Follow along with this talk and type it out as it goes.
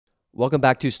Welcome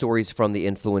back to Stories from the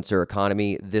Influencer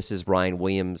Economy. This is Ryan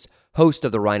Williams, host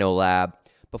of the Rhino Lab.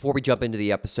 Before we jump into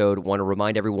the episode, I want to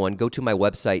remind everyone, go to my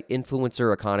website,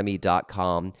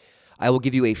 influencereconomy.com. I will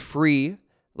give you a free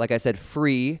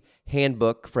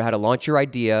handbook for how to launch your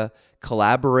idea,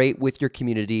 collaborate with your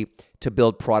community to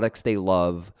build products they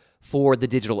love for the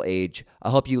digital age.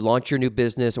 I'll help you launch your new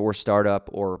business or startup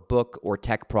or book or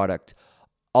tech product.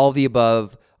 All of the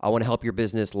above. I want to help your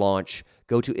business launch.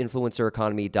 Go to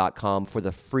influencereconomy.com for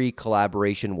the free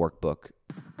collaboration workbook.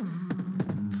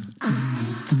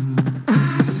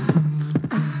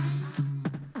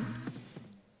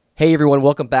 Hey everyone,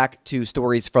 welcome back to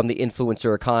Stories from the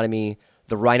Influencer Economy,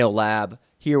 the Rhino Lab,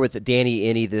 here with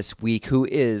Danny Iny this week, who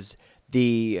is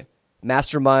the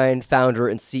mastermind, founder,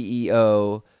 and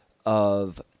CEO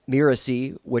of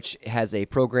Mirasee, which has a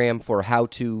program for how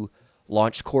to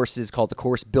launch courses called the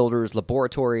Course Builders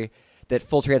Laboratory that,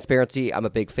 full transparency, I'm a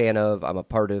big fan of. I'm a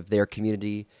part of their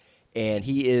community. And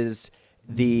he is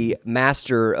the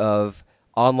master of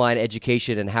online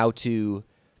education and how to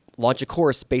launch a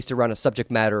course based around a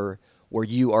subject matter where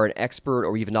you are an expert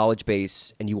or you have a knowledge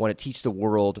base and you want to teach the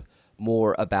world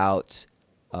more about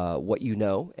what you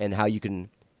know and how you can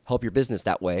help your business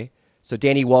that way. So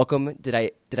Danny, welcome. Did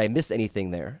I miss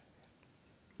anything there?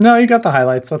 No, you got the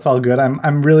highlights. That's all good.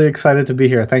 I'm really excited to be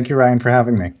here. Thank you, Ryan, for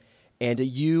having me. And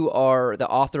you are the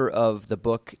author of the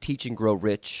book Teach and Grow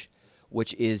Rich,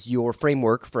 which is your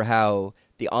framework for how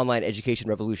the online education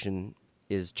revolution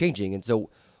is changing. And so,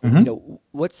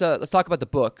 let's talk about the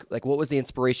book. Like, what was the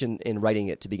inspiration in writing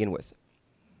it to begin with?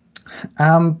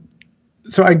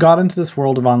 So I got into this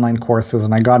world of online courses,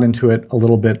 and I got into it a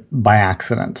little bit by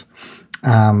accident.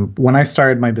 When I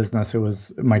started my business, it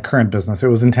was my current business. It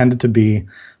was intended to be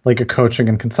like a coaching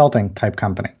and consulting type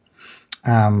company.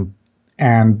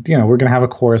 And, we're going to have a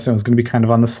course, and it was going to be kind of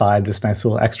on the side, this nice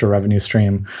little extra revenue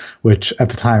stream, which at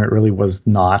the time it really was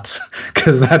not,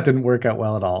 because that didn't work out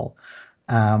well at all.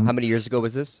 How many years ago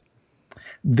was this?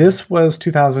 This was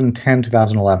 2010,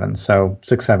 2011, so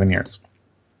 6-7 years.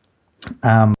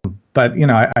 But,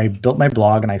 I built my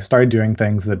blog and I started doing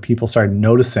things that people started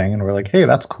noticing and were like, hey,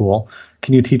 that's cool.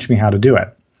 Can you teach me how to do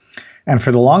it? And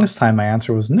for the longest time, my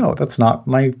answer was, no, that's not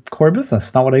my core business.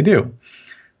 It's not what I do.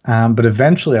 But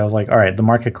eventually I was like, all right, the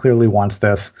market clearly wants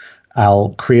this.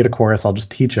 I'll create a course. I'll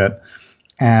just teach it.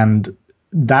 And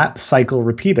that cycle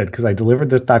repeated because I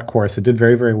delivered that course. It did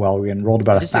very, very well. We enrolled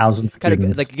about 1,000 students.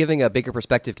 Kind of like giving a bigger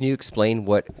perspective, can you explain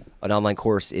what an online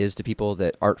course is to people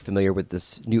that aren't familiar with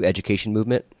this new education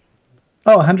movement?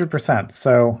 Oh, 100%.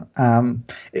 So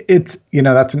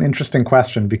that's an interesting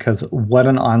question because what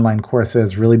an online course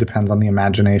is really depends on the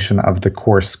imagination of the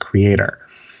course creator.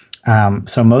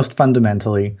 So most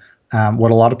fundamentally, what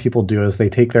a lot of people do is they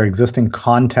take their existing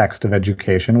context of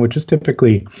education, which is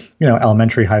typically,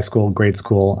 elementary, high school, grade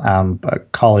school,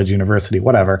 college, university,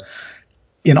 whatever.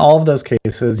 In all of those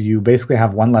cases, you basically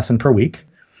have one lesson per week,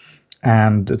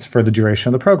 and it's for the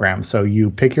duration of the program. So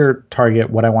you pick your target,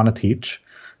 what I want to teach.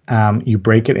 You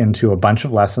break it into a bunch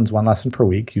of lessons, one lesson per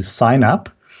week. You sign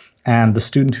up, and the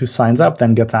student who signs up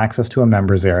then gets access to a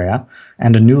members area,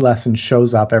 and a new lesson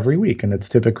shows up every week, and it's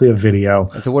typically a video.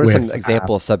 And so what are some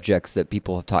example subjects that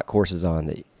people have taught courses on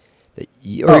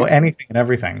anything and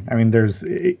everything. I mean,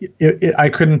 I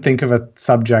couldn't think of a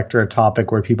subject or a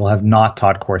topic where people have not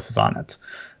taught courses on it,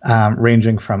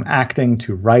 ranging from acting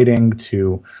to writing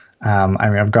to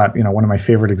I've got, one of my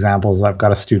favorite examples, I've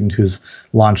got a student who's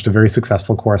launched a very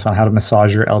successful course on how to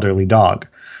massage your elderly dog,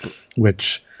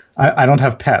 which I don't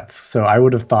have pets. So I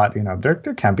would have thought, there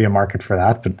can't be a market for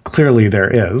that, but clearly there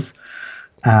is.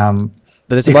 But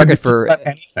there's a market for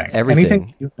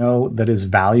everything that is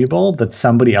valuable that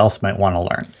somebody else might want to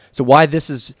learn. So why this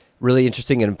is really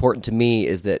interesting and important to me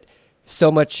is that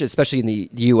so much, especially in the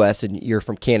US and you're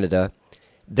from Canada,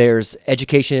 there's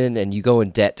education and you go in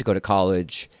debt to go to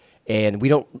college. And we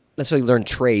don't necessarily learn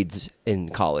trades in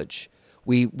college.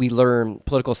 We learn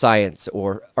political science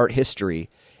or art history.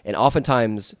 And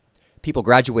oftentimes people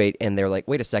graduate and they're like,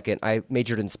 wait a second, I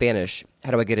majored in Spanish.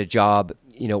 How do I get a job,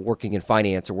 working in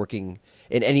finance or working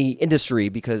in any industry?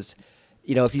 Because,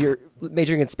 if you're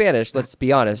majoring in Spanish, let's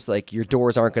be honest, like your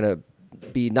doors aren't going to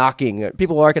be knocking.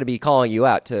 People aren't going to be calling you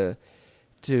out to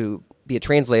be a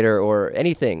translator or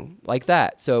anything like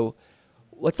that. So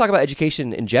let's talk about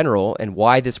education in general and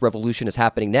why this revolution is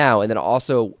happening now, and then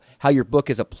also how your book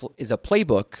is a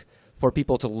playbook for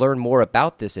people to learn more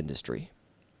about this industry.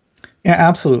 Yeah,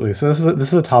 absolutely. So this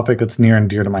is a topic that's near and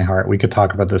dear to my heart. We could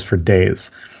talk about this for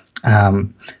days.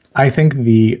 I think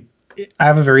I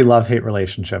have a very love-hate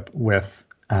relationship with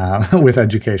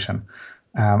education.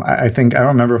 I don't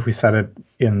remember if we said it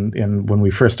in when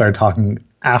we first started talking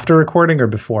after recording or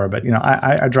before, but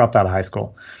I dropped out of high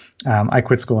school. I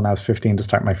quit school when I was 15 to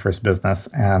start my first business,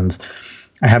 and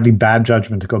I had the bad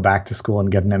judgment to go back to school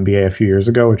and get an MBA a few years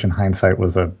ago, which in hindsight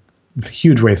was a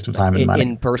huge waste of time and money.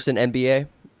 In-person MBA,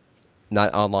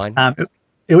 not online?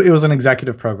 It was an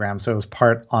executive program, so it was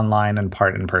part online and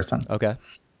part in person. Okay.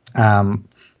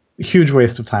 Huge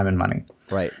waste of time and money.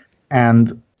 Right.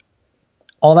 And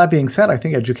all that being said, I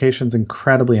think education is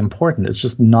incredibly important. It's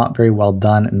just not very well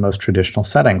done in most traditional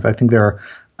settings. I think there are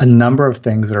a number of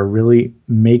things that are really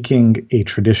making a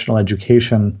traditional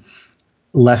education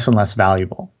less and less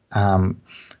valuable.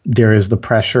 There is the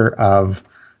pressure of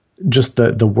just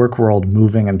the work world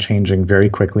moving and changing very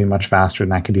quickly, much faster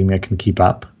than academia can keep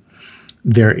up.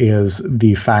 There is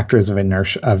the factors of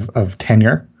inertia of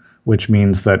tenure, which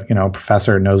means that a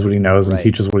professor knows what he knows and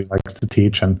teaches what he likes to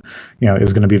teach, and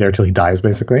is going to be there till he dies,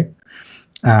 basically.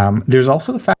 There's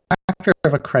also the factor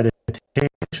of accreditation,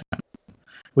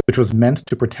 which was meant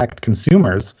to protect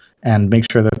consumers and make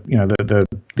sure that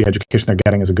the education they're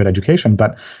getting is a good education.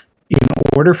 But in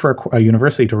order for a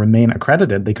university to remain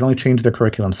accredited, they can only change their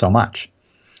curriculum so much.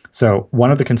 So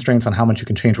one of the constraints on how much you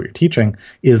can change what you're teaching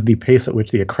is the pace at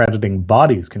which the accrediting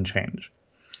bodies can change.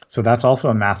 So that's also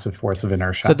a massive force of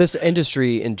inertia. So this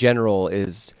industry in general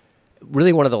is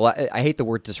really one of the, I hate the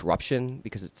word disruption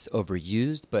because it's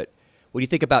overused, but when you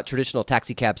think about traditional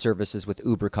taxi cab services with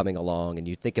Uber coming along, and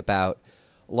you think about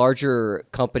larger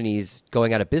companies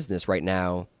going out of business right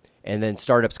now, and then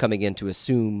startups coming in to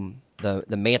assume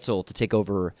the mantle to take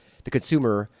over the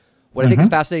consumer, what I think is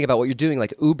fascinating about what you're doing,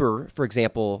 like Uber, for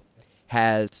example,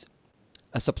 has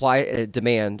a supply and a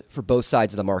demand for both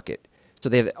sides of the market. So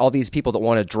they have all these people that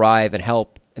want to drive and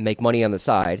help and make money on the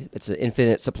side. It's an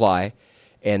infinite supply.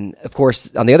 And of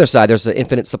course, on the other side, there's an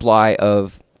infinite supply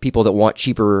of people that want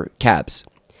cheaper cabs.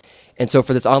 And so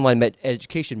for this online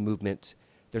education movement,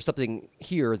 there's something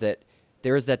here that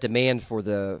there is that demand for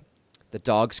the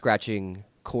dog scratching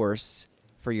course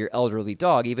for your elderly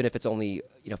dog, even if it's only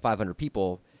 500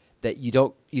 people, that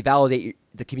you validate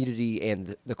the community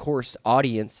and the course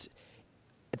audience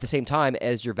at the same time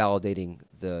as you're validating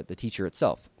the teacher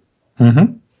itself.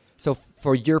 Mm-hmm. So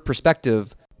for your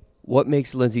perspective, what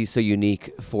makes Lindsay so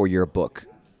unique for your book?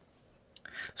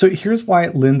 So here's why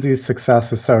Lindsay's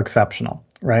success is so exceptional,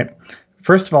 right?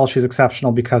 First of all, she's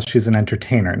exceptional because she's an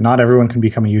entertainer. Not everyone can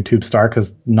become a YouTube star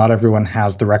because not everyone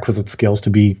has the requisite skills to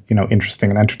be, interesting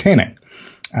and entertaining.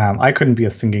 I couldn't be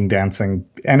a singing, dancing,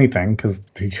 anything, because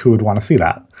who would want to see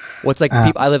that? Well, it's like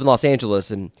I live in Los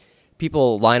Angeles, and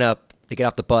people line up, they get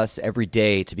off the bus every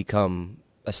day to become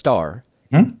a star.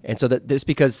 Mm-hmm. And so this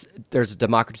because there's a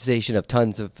democratization of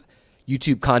tons of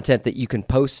YouTube content that you can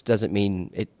post doesn't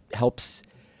mean it helps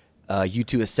you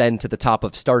to ascend to the top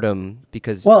of stardom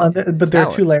because but there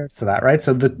are two layers to that, right?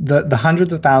 So the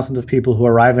hundreds of thousands of people who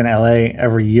arrive in LA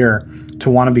every year to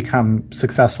want to become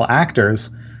successful actors,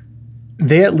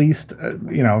 they at least,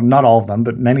 not all of them,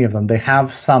 but many of them, they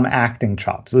have some acting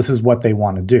chops. This is what they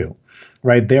want to do,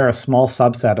 right? They're a small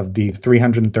subset of the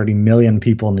 330 million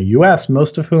people in the US,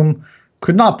 most of whom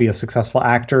could not be a successful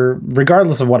actor,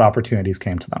 regardless of what opportunities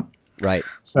came to them. Right.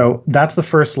 So that's the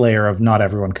first layer of not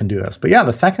everyone can do this. But yeah,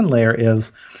 the second layer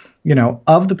is,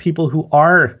 of the people who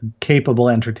are capable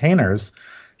entertainers,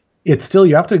 it's still,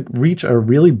 you have to reach a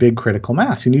really big critical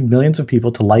mass. You need millions of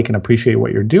people to like and appreciate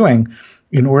what you're doing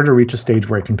in order to reach a stage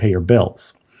where it can pay your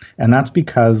bills. And that's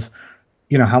because,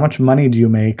 how much money do you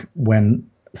make when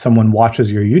someone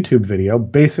watches your YouTube video?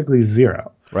 Basically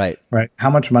zero. Right. Right.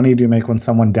 How much money do you make when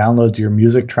someone downloads your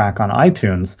music track on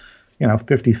iTunes?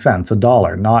 50 cents,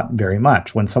 $1, not very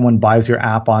much. When someone buys your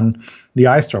app on the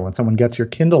iStore, when someone gets your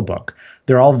Kindle book,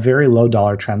 they're all very low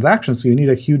dollar transactions. So you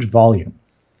need a huge volume.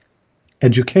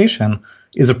 Education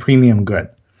is a premium good.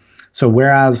 So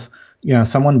whereas,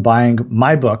 someone buying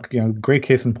my book, great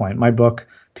case in point, my book,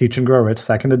 Teach and Grow Rich,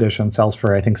 second edition, sells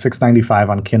for, I think, $6.95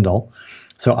 on Kindle.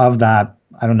 So of that,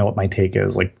 I don't know what my take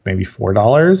is, like maybe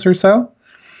 $4 or so.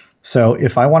 So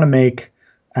if I want to make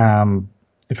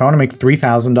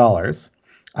 $3,000,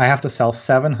 I have to sell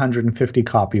 750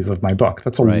 copies of my book.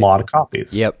 That's a lot of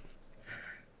copies. Yep.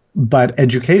 But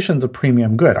education's a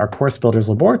premium good. Our Course Builders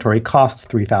Laboratory costs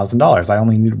 $3,000. I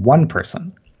only need one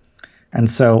person. And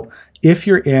so if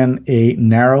you're in a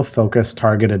narrow focus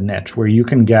targeted niche where you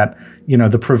can get,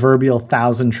 the proverbial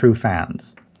 1,000 true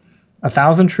fans,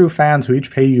 1,000 true fans who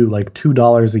each pay you like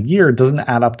 $2 a year doesn't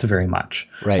add up to very much.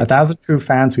 Right. 1,000 true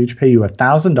fans who each pay you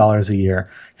 $1,000 a year.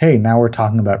 Hey, now we're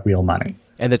talking about real money.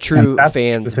 And the true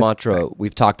fans mantra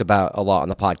we've talked about a lot on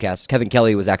the podcast. Kevin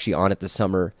Kelly was actually on it this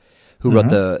summer, who wrote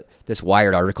this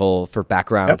Wired article for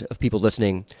background of people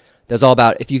listening. That's all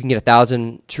about if you can get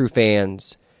 1,000 true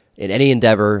fans in any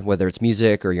endeavor, whether it's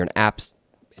music or you're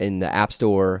in the app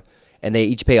store, and they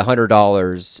each pay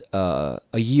 $100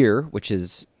 a year, which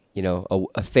is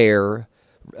a fair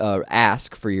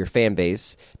ask for your fan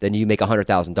base, then you make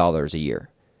 $100,000 a year.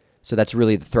 So that's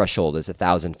really the threshold, is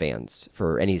 1,000 fans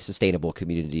for any sustainable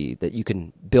community that you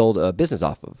can build a business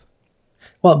off of.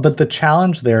 Well, but the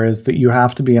challenge there is that you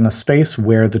have to be in a space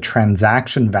where the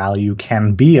transaction value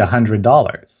can be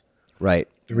 $100. Right.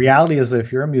 The reality is that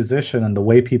if you're a musician and the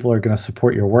way people are going to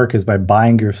support your work is by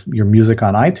buying your music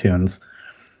on iTunes,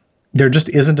 there just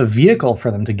isn't a vehicle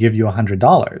for them to give you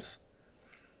 $100.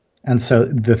 And so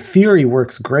the theory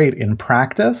works great. In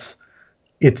practice,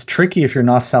 it's tricky if you're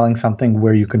not selling something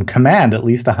where you can command at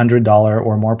least $100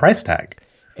 or more price tag.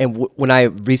 And when I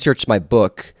researched my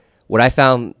book, what I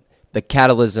found the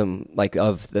catalysm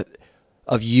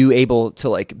of you able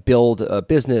to build a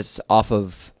business off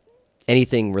of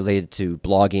anything related to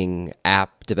blogging,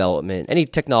 app development, any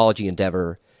technology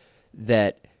endeavor,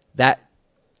 that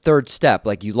third step,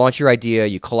 you launch your idea,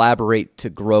 you collaborate to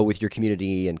grow with your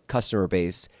community and customer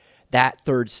base. That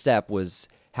third step was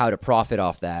how to profit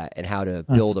off that and how to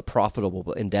build a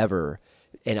profitable endeavor.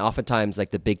 And oftentimes,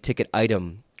 the big ticket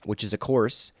item, which is a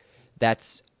course,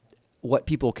 that's what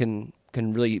people can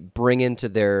really bring into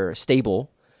their stable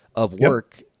of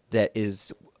work that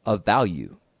is of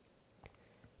value.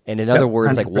 And in other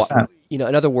words, 100%. In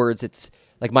other words, it's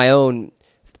my own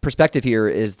perspective here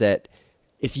is that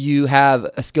if you have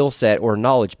a skill set or a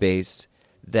knowledge base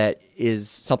that is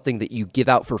something that you give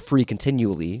out for free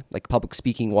continually, like public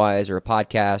speaking wise, or a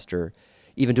podcast, or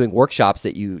even doing workshops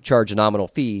that you charge a nominal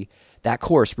fee, that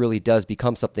course really does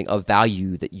become something of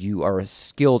value that you are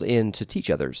skilled in to teach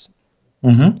others.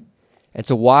 Mm-hmm. And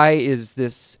so why is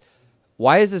this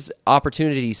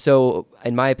opportunity so,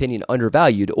 in my opinion,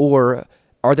 undervalued? Or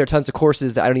are there tons of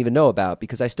courses that I don't even know about?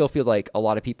 Because I still feel like a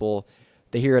lot of people,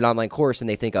 they hear an online course and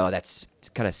they think, oh, that's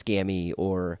kind of scammy,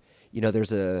 or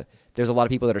there's a lot of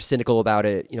people that are cynical about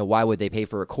it. Why would they pay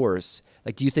for a course?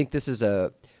 Do you think this is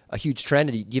a huge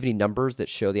trend? Do you have any numbers that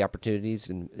show the opportunities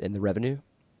and the revenue?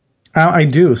 I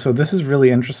do. So this is really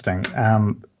interesting.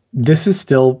 This is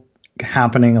still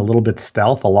happening a little bit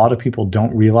stealth. A lot of people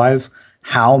don't realize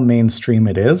how mainstream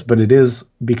it is, but it is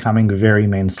becoming very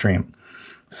mainstream.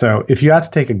 So if you had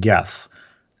to take a guess,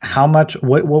 what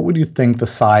would you think the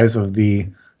size of the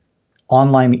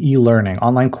online e-learning,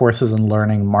 online courses and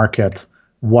learning market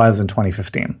was in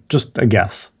 2015? Just a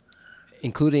guess.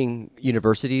 Including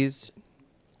universities?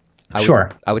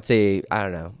 Sure. I would say, I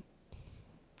don't know,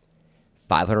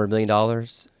 $500 million.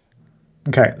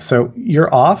 Okay, so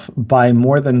you're off by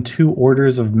more than 2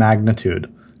 orders of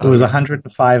magnitude. It was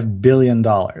 $105 billion.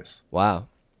 Wow.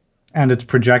 And it's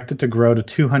projected to grow to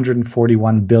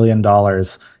 $241 billion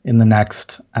in the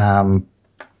next 5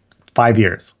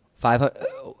 years.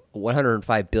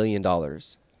 $105 billion.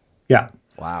 Yeah.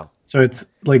 Wow. So it's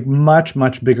much,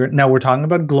 much bigger. Now we're talking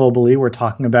about globally. We're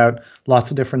talking about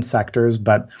lots of different sectors,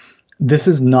 but this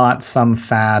is not some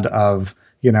fad of,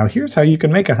 here's how you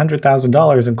can make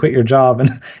 $100,000 and quit your job. And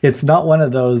it's not one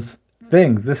of those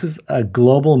things. This is a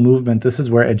global movement. This is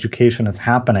where education is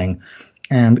happening,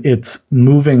 and it's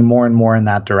moving more and more in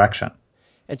that direction.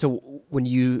 And so when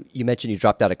you mentioned you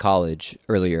dropped out of college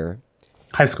earlier.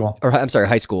 High school.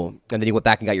 High school. And then you went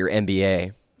back and got your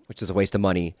MBA, which is a waste of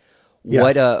money.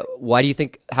 Yes. How do you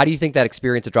think that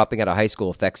experience of dropping out of high school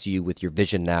affects you with your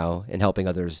vision now and helping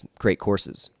others create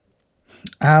courses?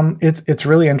 It's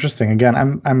really interesting.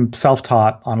 Again, I'm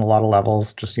self-taught on a lot of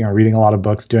levels, just reading a lot of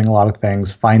books, doing a lot of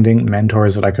things, finding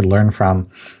mentors that I could learn from.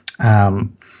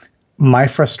 My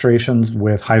frustrations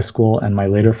with high school and my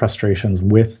later frustrations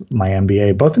with my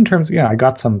MBA, both in terms, I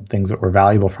got some things that were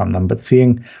valuable from them, but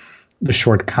seeing the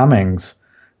shortcomings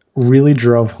really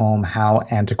drove home how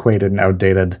antiquated and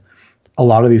outdated a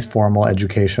lot of these formal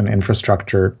education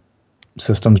infrastructure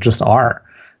systems just are.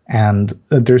 And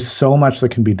there's so much that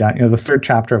can be done. The third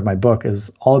chapter of my book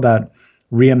is all about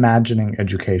reimagining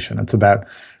education. It's about,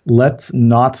 let's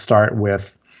not start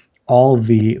with all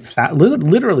the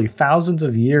literally thousands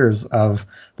of years of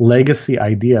legacy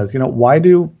ideas.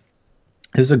 This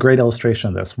is a great illustration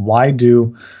of this. Why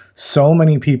do so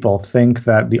many people think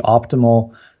that the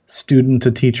optimal student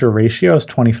to teacher ratio is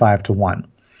 25 to 1?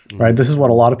 Right? This is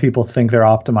what a lot of people think they're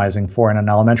optimizing for in an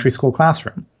elementary school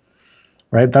classroom.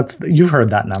 Right? You've heard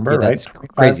that number, right? That's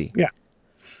crazy. Yeah.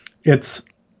 It's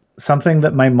something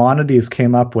that Maimonides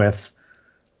came up with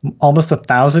almost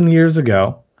 1,000 years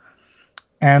ago.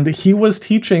 And he was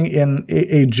teaching in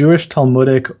a Jewish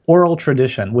Talmudic oral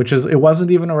tradition, it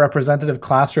wasn't even a representative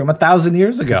classroom 1,000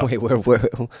 years ago. Wait,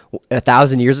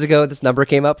 1,000 years ago, this number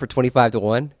came up for 25 to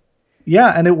 1?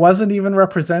 Yeah, and it wasn't even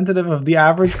representative of the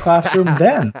average classroom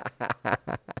then.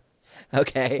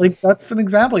 Okay. Like that's an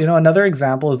example. Another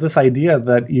example is this idea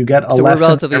that you get a So we're lesson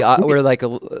relatively, every week. we're like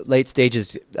late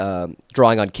stages,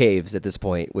 drawing on caves at this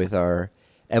point with our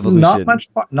Not evolution. much,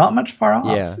 not much far off.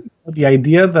 Yeah. The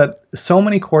idea that so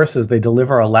many courses they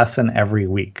deliver a lesson every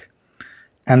week,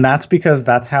 and that's because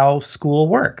that's how school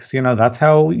works. That's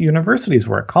how universities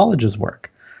work, colleges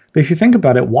work. But if you think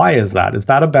about it, why is that? Is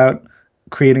that about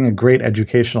creating a great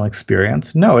educational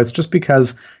experience? No, it's just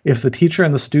because if the teacher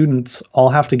and the students all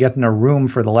have to get in a room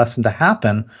for the lesson to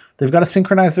happen, they've got to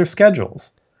synchronize their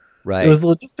schedules. It Right. was a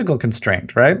logistical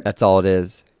constraint, right? That's all it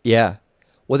is. Yeah.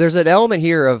 Well, there's an element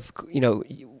here of,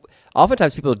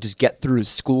 oftentimes people just get through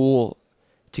school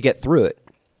to get through it.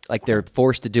 Like they're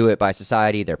forced to do it by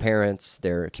society, their parents,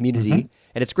 their hmm community,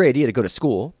 and it's a great idea to go to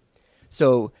school.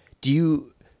 So, do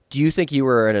you think you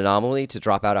were an anomaly to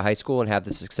drop out of high school and have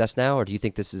the success now, or do you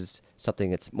think this is something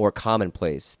that's more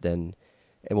commonplace than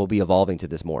and will be evolving to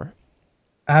this more?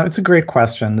 It's a great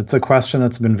question. It's a question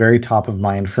that's been very top of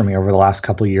mind for me over the last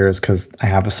couple of years because I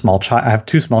have a small child. I have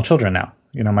two small children now.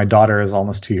 My daughter is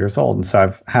almost 2 years old, and so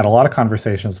I've had a lot of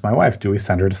conversations with my wife. Do we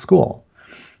send her to school?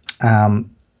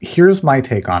 Here's my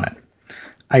take on it.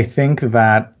 I think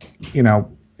that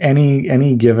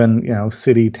any given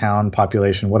city, town,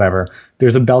 population, whatever,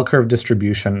 there's a bell curve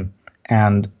distribution,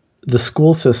 and the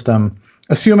school system,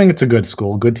 assuming it's a good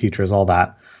school, good teachers, all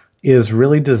that, is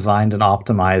really designed and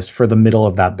optimized for the middle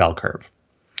of that bell curve.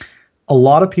 A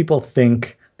lot of people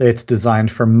think that it's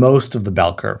designed for most of the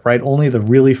bell curve, right? Only the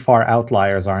really far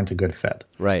outliers aren't a good fit.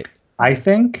 Right. I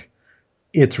think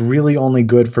it's really only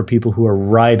good for people who are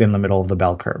right in the middle of the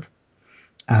bell curve.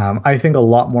 I think a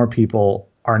lot more people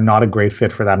are not a great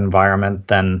fit for that environment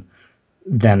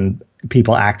than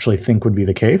people actually think would be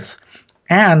the case.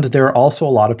 And there are also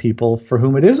a lot of people for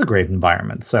whom it is a great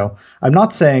environment. So I'm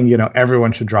not saying,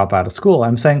 everyone should drop out of school.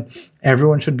 I'm saying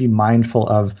everyone should be mindful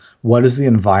of what is the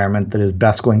environment that is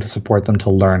best going to support them to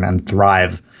learn and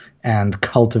thrive and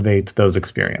cultivate those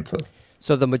experiences.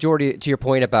 So the majority, to your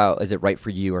point about is it right for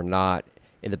you or not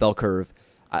in the bell curve,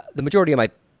 the majority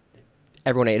of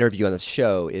everyone I interview on this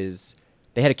show is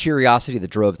they had a curiosity that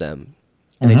drove them,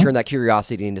 and they turned that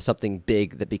curiosity into something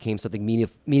big that became something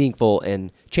meaningful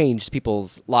and changed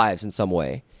people's lives in some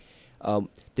way.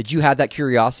 Did you have that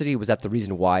curiosity? Was that the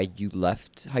reason why you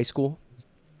left high school?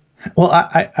 Well,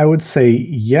 I would say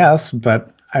yes,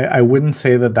 but I wouldn't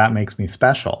say that makes me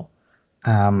special.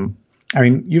 I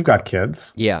mean, you've got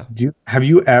kids. Yeah. Have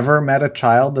you ever met a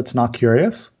child that's not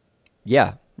curious?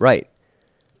 Yeah, right.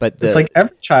 But It's like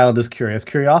every child is curious.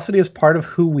 Curiosity is part of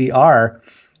who we are.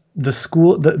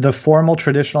 The formal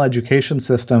traditional education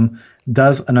system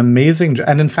does an amazing job,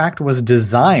 and in fact was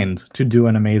designed to do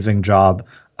an amazing job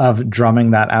of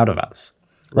drumming that out of us.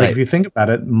 Like Right. if you think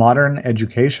about it, modern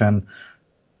education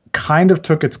kind of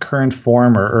took its current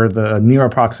form or the near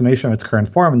approximation of its current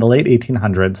form in the late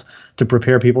 1800s to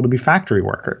prepare people to be factory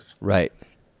workers, Right.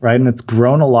 right? And it's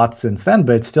grown a lot since then,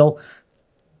 but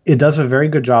it does a very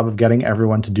good job of getting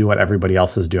everyone to do what everybody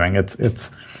else is doing. It's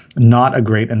not a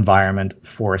great environment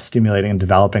for stimulating and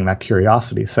developing that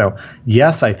curiosity. So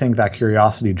yes, I think that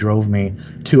curiosity drove me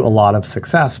to a lot of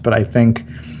success, but I think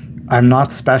I'm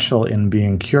not special in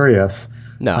being curious.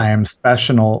 No. I'm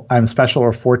special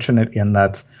or fortunate in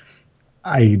that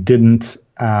I didn't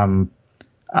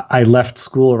I left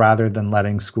school rather than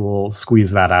letting school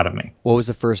squeeze that out of me. What was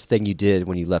the first thing you did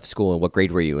when you left school, and what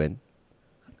grade were you in?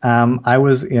 I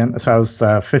was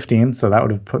 15, so that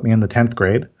would have put me in the 10th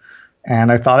grade.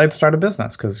 And I thought I'd start a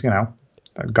business because,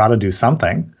 I've got to do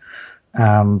something.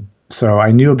 So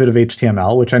I knew a bit of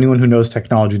HTML, which anyone who knows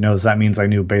technology knows that means I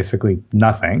knew basically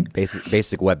nothing.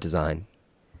 Basic web design.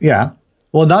 Yeah.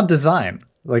 Well, not design.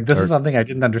 Like this is something I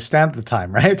didn't understand at the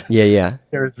time, right? Yeah, yeah.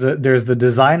 There's the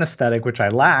design aesthetic, which I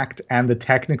lacked, and the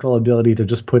technical ability to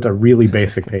just put a really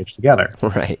basic page together.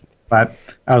 Right. But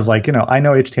I was like, I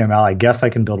know HTML. I guess I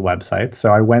can build websites.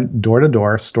 So I went door to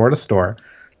door, store to store,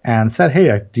 and said,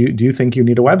 hey, do you think you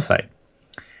need a website?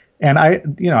 And I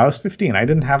was 15. I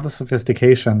didn't have the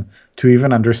sophistication to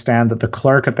even understand that the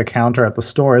clerk at the counter at the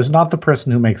store is not the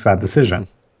person who makes that decision.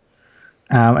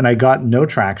 And I got no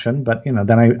traction. But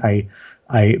then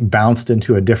I bounced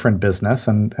into a different business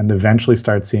and eventually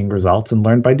started seeing results and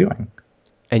learned by doing.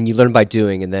 And you learned by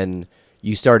doing, and then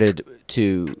you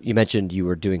mentioned you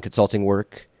were doing consulting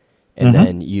work, and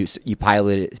then you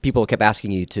piloted. People kept asking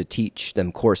you to teach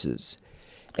them courses,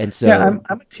 and so yeah,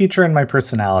 I'm a teacher in my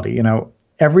personality.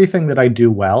 Everything that I do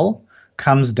well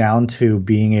comes down to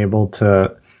being able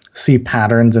to see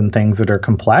patterns in things that are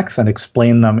complex and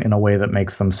explain them in a way that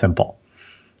makes them simple.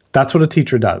 That's what a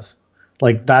teacher does.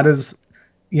 Like that is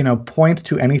point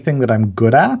to anything that I'm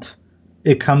good at,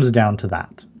 it comes down to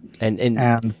that.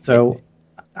 And so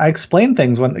I explain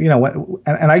things and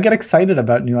I get excited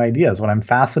about new ideas when I'm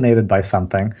fascinated by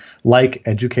something like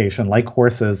education, like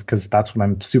courses, because that's what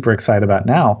I'm super excited about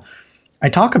now. I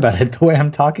talk about it the way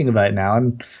I'm talking about it now,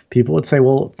 and people would say,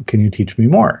 well, can you teach me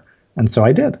more? And so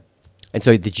I did. And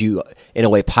so did you, in a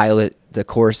way, pilot the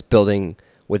course building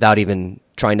without even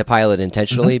trying to pilot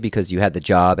intentionally because you had the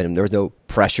job and there was no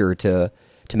pressure to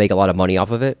make a lot of money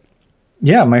off of it?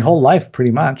 Yeah, my whole life,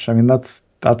 pretty much. I mean, that's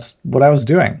what I was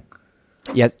doing.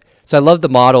 Yeah. So I love the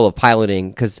model of piloting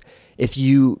because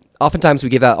oftentimes we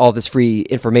give out all this free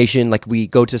information, like we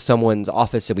go to someone's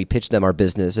office and we pitch them our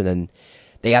business and then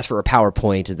they ask for a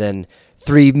PowerPoint and then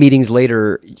 3 meetings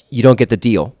later, you don't get the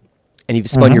deal and you've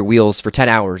spun your wheels for 10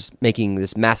 hours making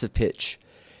this massive pitch.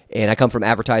 And I come from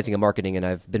advertising and marketing and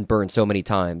I've been burned so many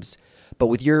times. But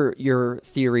with your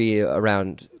theory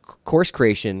around course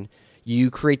creation,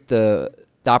 you create the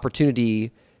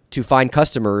opportunity to find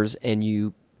customers and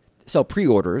you sell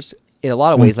pre-orders in a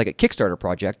lot of ways like a Kickstarter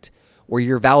project where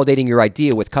you're validating your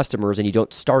idea with customers and you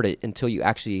don't start it until you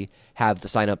actually have the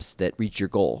signups that reach your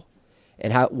goal.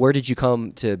 And where did you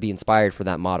come to be inspired for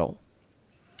that model?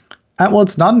 Well,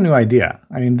 it's not a new idea.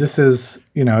 I mean, this is,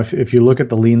 if you look at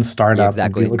the lean startup,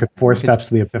 exactly. If you look at 4 steps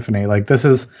to the epiphany, like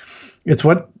it's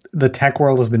what the tech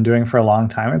world has been doing for a long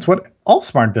time. It's what all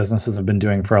smart businesses have been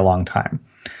doing for a long time.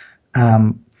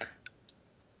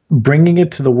 Bringing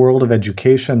it to the world of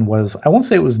education I won't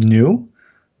say it was new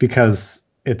because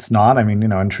it's not. I mean,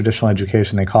 in traditional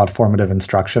education, they call it formative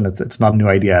instruction. It's not a new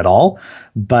idea at all.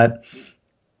 But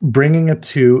bringing it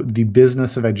to the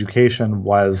business of education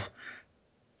was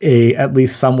a at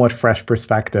least somewhat fresh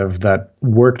perspective that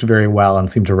worked very well and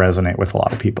seemed to resonate with a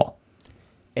lot of people.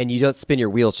 And you don't spin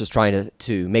your wheels just trying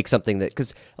to make something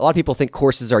because a lot of people think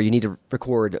courses are you need to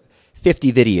record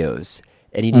 50 videos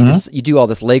and you need you do all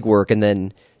this legwork and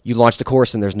then you launch the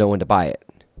course and there's no one to buy it.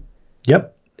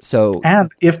 Yep.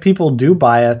 And if people do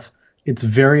buy it, it's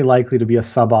very likely to be a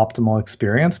suboptimal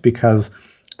experience because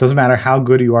it doesn't matter how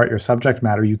good you are at your subject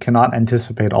matter, you cannot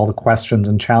anticipate all the questions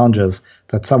and challenges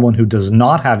that someone who does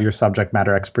not have your subject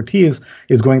matter expertise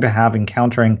is going to have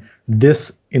encountering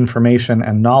this information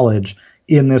and knowledge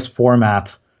in this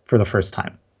format for the first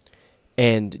time.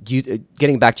 And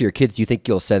getting back to your kids, do you think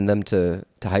you'll send them to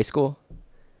high school?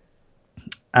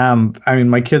 I mean,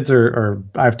 my kids I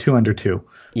have 2 under 2.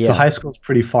 Yeah. So high school's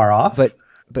pretty far off. But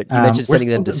you mentioned sending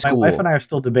them to school. My wife and I are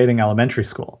still debating elementary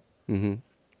school.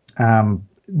 Mm-hmm.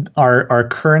 Our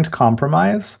current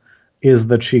compromise is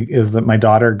that my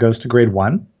daughter goes to grade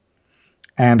 1.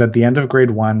 And at the end of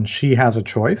grade 1, she has a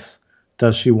choice.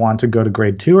 Does she want to go to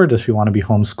grade 2 or does she want to be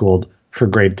homeschooled for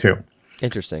grade 2?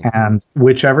 Interesting. And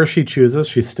whichever she chooses,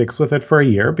 she sticks with it for a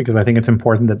year because I think it's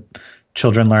important that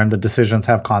children learn that decisions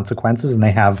have consequences and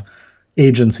they have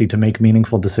agency to make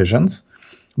meaningful decisions.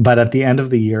 But at the end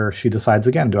of the year, she decides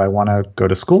again, do I want to go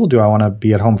to school? Do I want to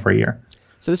be at home for a year?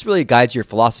 So this really guides your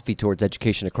philosophy towards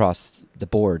education across the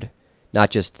board,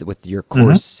 not just with your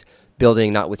course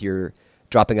building, not with your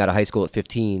dropping out of high school at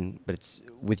 15, but it's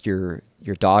with your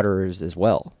daughters as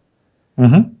well.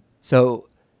 Mm-hmm. So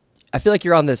I feel like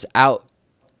you're on this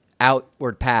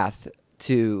outward path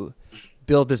to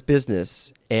build this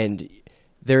business, and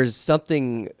there's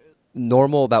something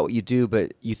normal about what you do,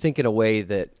 but you think in a way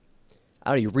that,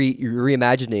 I don't know, you're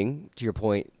reimagining, to your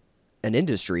point, an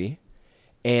industry.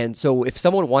 And so if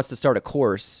someone wants to start a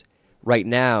course right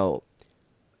now,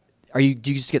 do you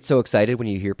just get so excited when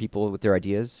you hear people with their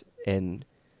ideas? And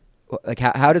like,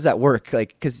 how does that work?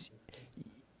 Like, cause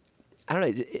I don't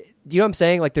know, do you know what I'm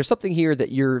saying? Like there's something here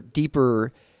that your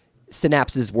deeper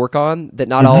synapses work on that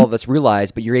not all of us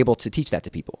realize, but you're able to teach that to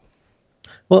people.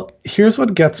 Well, here's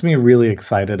what gets me really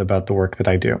excited about the work that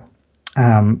I do.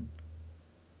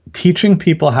 Teaching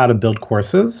people how to build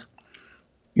courses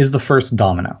is the first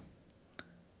domino,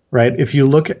 right? If you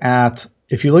look at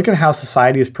how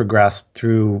society has progressed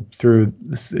through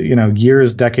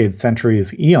years, decades,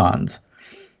 centuries, eons,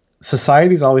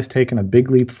 society's always taken a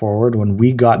big leap forward when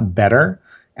we got better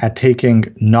at taking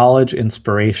knowledge,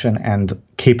 inspiration, and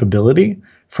capability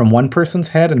from one person's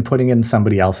head and putting it in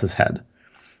somebody else's head,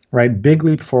 right? Big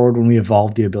leap forward when we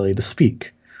evolved the ability to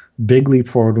speak. Big leap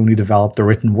forward when we developed the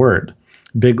written word.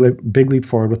 Big leap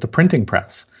forward with the printing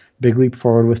press. Big leap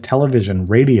forward with television,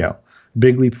 radio.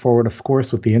 Big leap forward, of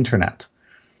course, with the internet.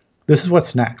 This is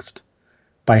what's next.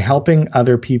 By helping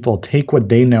other people take what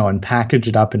they know and package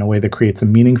it up in a way that creates a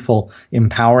meaningful,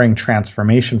 empowering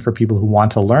transformation for people who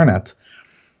want to learn it,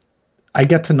 I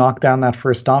get to knock down that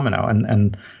first domino.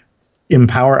 And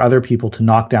empower other people to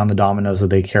knock down the dominoes that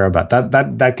they care about.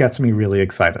 That gets me really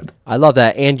excited. I love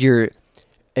that. And you're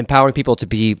empowering people to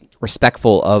be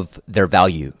respectful of their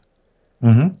value.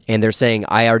 Mm-hmm. And they're saying,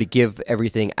 I already give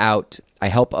everything out. I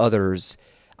help others.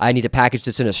 I need to package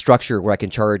this in a structure where I can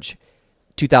charge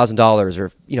 $2,000 or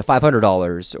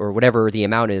 $500 or whatever the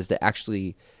amount is that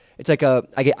actually. It's like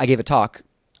I gave a talk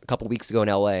a couple weeks ago in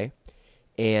LA,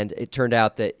 and it turned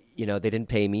out that they didn't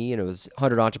pay me, and it was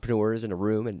 100 entrepreneurs in a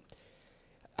room, and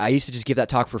I used to just give that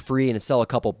talk for free and sell a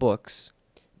couple books,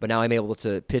 but now I'm able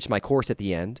to pitch my course at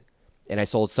the end, and I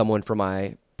sold someone for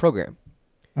my program.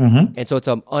 Mm-hmm. And so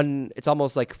it's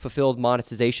almost like fulfilled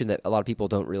monetization that a lot of people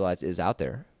don't realize is out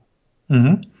there.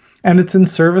 Mm-hmm. And it's in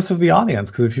service of the audience,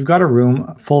 because if you've got a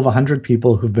room full of 100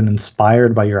 people who've been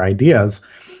inspired by your ideas,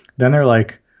 then they're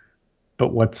like,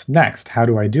 but what's next? How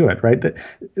do I do it? Right?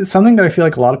 Something that I feel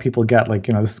like a lot of people get, like,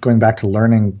 this is going back to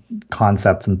learning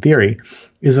concepts and theory,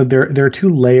 is that there are two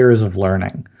layers of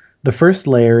learning. The first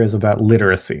layer is about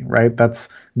literacy, right? That's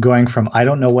going from I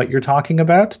don't know what you're talking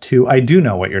about to I do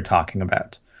know what you're talking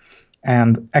about.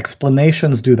 And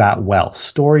explanations do that well.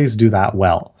 Stories do that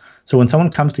well. So when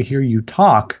someone comes to hear you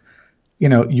talk,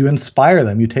 you inspire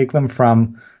them. You take them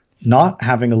from not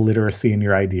having a literacy in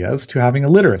your ideas to having a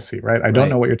literacy, right? I don't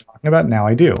know what you're talking about. Now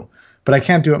I do, but I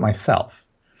can't do it myself,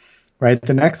 right?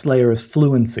 The next layer is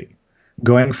fluency,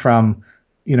 going from,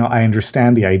 I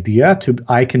understand the idea to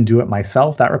I can do it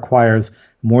myself. That requires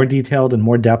more detailed and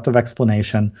more depth of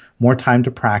explanation, more time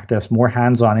to practice, more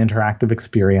hands-on interactive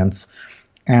experience.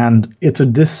 And it's a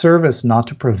disservice not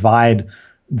to provide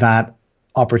that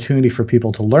opportunity for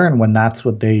people to learn when that's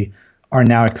what they are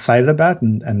now excited about,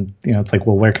 and it's like,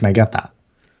 well, where can I get that?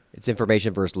 It's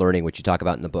information versus learning, which you talk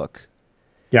about in the book.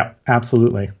 Yeah,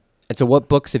 absolutely. And so what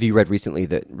books have you read recently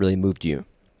that really moved you?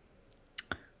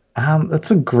 That's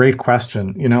a great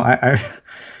question. I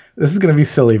this is going to be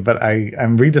silly, but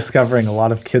I'm rediscovering a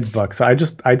lot of kids' books. So I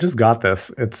just got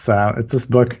this. It's this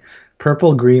book,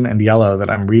 Purple, Green, and Yellow, that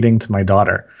I'm reading to my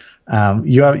daughter.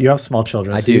 You have small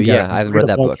children. I do. Yeah, I haven't read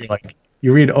that book.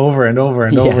 You read over and over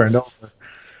and over and over.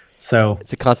 So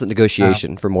it's a constant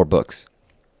negotiation for more books.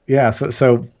 Yeah.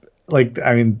 So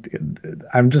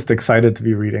I'm just excited to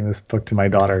be reading this book to my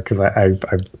daughter, because I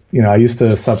used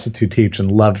to substitute teach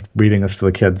and loved reading this to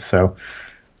the kids. So,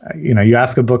 you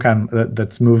ask a book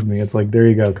that's moved me, it's like, there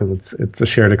you go, because it's a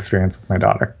shared experience with my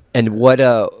daughter. And what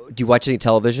do you watch any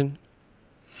television?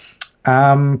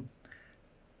 Through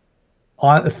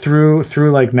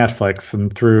like Netflix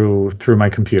and through my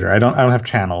computer. I don't have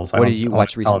channels. What did you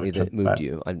watch recently that moved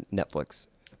you on Netflix?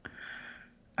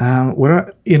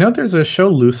 There's a show,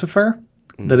 Lucifer,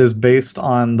 that is based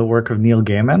on the work of Neil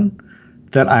Gaiman,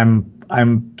 that I'm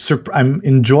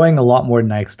enjoying a lot more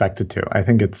than I expected to. I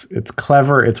think it's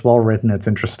clever, it's well written, it's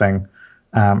interesting.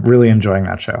 Really enjoying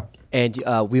that show. And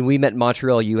when we met in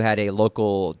Montreal, you had a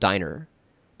local diner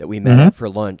that we met at for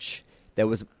lunch. That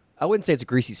was, I wouldn't say it's a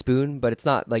greasy spoon, but it's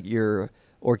not like your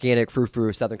organic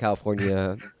frou-frou Southern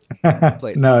California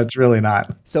place. No, it's really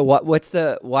not. So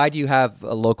why do you have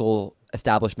a local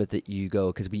establishment that you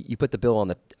go? Because you put the bill on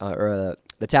the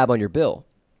tab on your bill.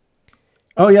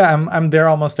 Oh yeah, I'm there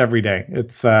almost every day.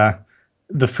 It's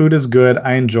the food is good.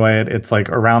 I enjoy it. It's like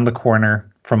around the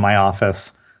corner from my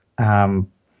office.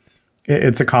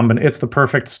 It's the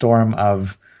perfect storm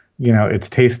of, it's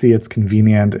tasty, it's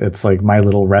convenient, it's like my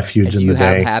little refuge in the day. Do you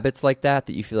have habits like that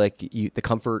you feel like the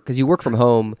comfort, because you work from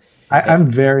home? I'm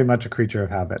very much a creature of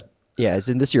habit. Yeah,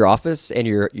 isn't this your office, and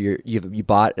you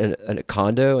bought a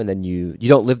condo, and then you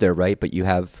don't live there, right? But you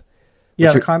have.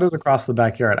 Yeah, the condo's across the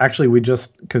backyard. Actually, we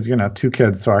just, because 2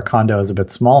 kids, so our condo is a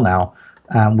bit small now.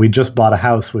 We just bought a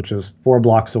house which is 4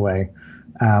 blocks away,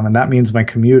 and that means my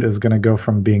commute is going to go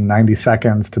from being 90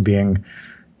 seconds to being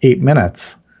 8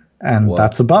 minutes. And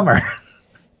that's a bummer.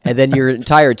 And then your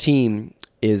entire team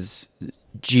is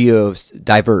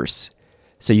geo-diverse.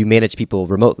 So you manage people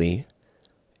remotely.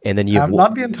 And then you have...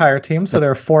 not the entire team. So there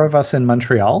are 4 of us in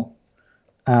Montreal.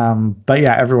 But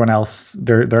yeah, everyone else,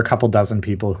 there are a couple dozen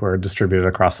people who are distributed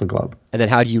across the globe. And then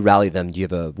how do you rally them? Do you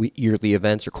have yearly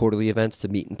events or quarterly events to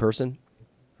meet in person?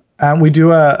 We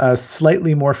do a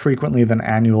slightly more frequently than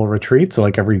annual retreat. So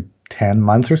like every 10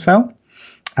 months or so.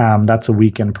 That's a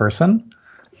week in person.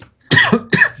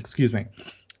 Excuse me.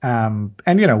 And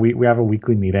we have a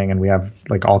weekly meeting, and we have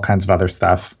like all kinds of other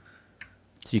stuff.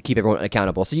 So you keep everyone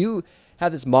accountable. So you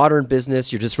have this modern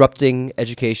business. You're disrupting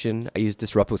education. I use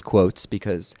disrupt with quotes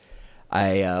because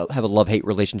I have a love-hate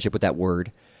relationship with that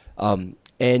word. And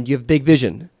you have big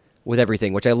vision with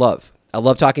everything, which I love. I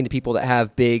love talking to people that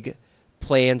have big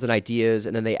plans and ideas,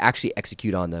 and then they actually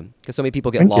execute on them, because so many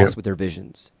people get lost with their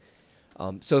visions.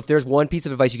 So if there's one piece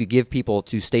of advice you could give people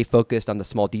to stay focused on the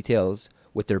small details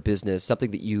with their business,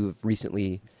 something that you've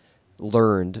recently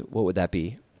learned, what would that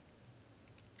be?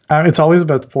 It's always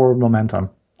about forward momentum.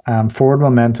 Forward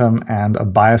momentum and a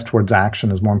bias towards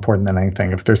action is more important than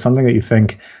anything. If there's something that you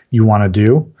think you want to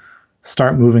do,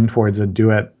 start moving towards it.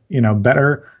 Do it.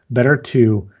 Better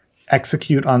to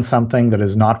execute on something that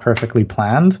is not perfectly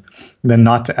planned than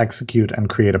not to execute and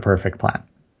create a perfect plan.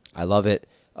 I love it.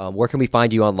 Where can we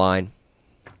find you online?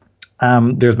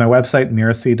 There's my website,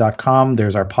 Mirasee.com.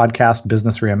 There's our podcast,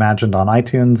 Business Reimagined, on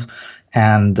iTunes.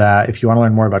 And if you want to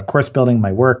learn more about course building,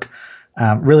 my work,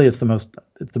 really it's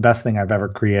the best thing I've ever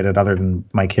created other than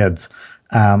my kids.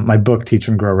 My book, Teach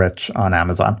and Grow Rich, on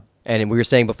Amazon. And we were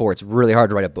saying before, it's really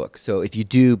hard to write a book. So if you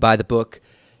do buy the book,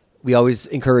 we always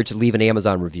encourage to leave an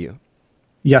Amazon review.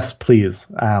 Yes, please.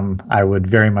 I would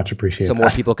very much appreciate that. So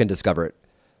more people can discover it.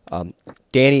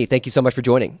 Danny, thank you so much for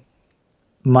joining.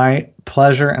 My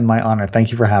pleasure and my honor.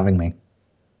 Thank you for having me.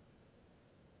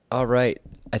 All right.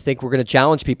 I think we're going to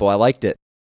challenge people. I liked it.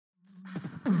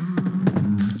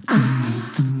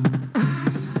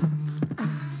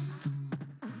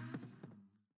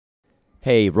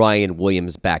 Hey, Ryan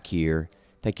Williams back here.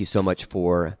 Thank you so much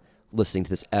for listening to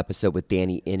this episode with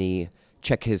Danny Iny.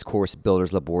 Check his course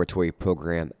Builders Laboratory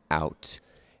program out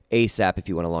ASAP if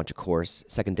you want to launch a course.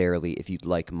 Secondarily, if you'd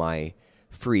like my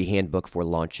free handbook for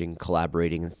launching,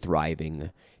 collaborating, and thriving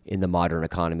in the modern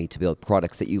economy to build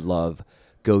products that you love,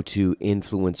 go to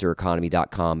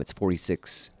influencereconomy.com. It's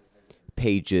 46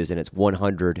 pages and it's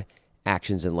 100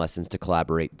 actions and lessons to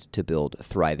collaborate to build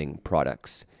thriving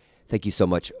products. Thank you so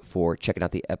much for checking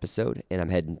out the episode, and I'm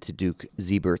heading to Duke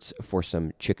Zebert's for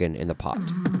some chicken in the pot.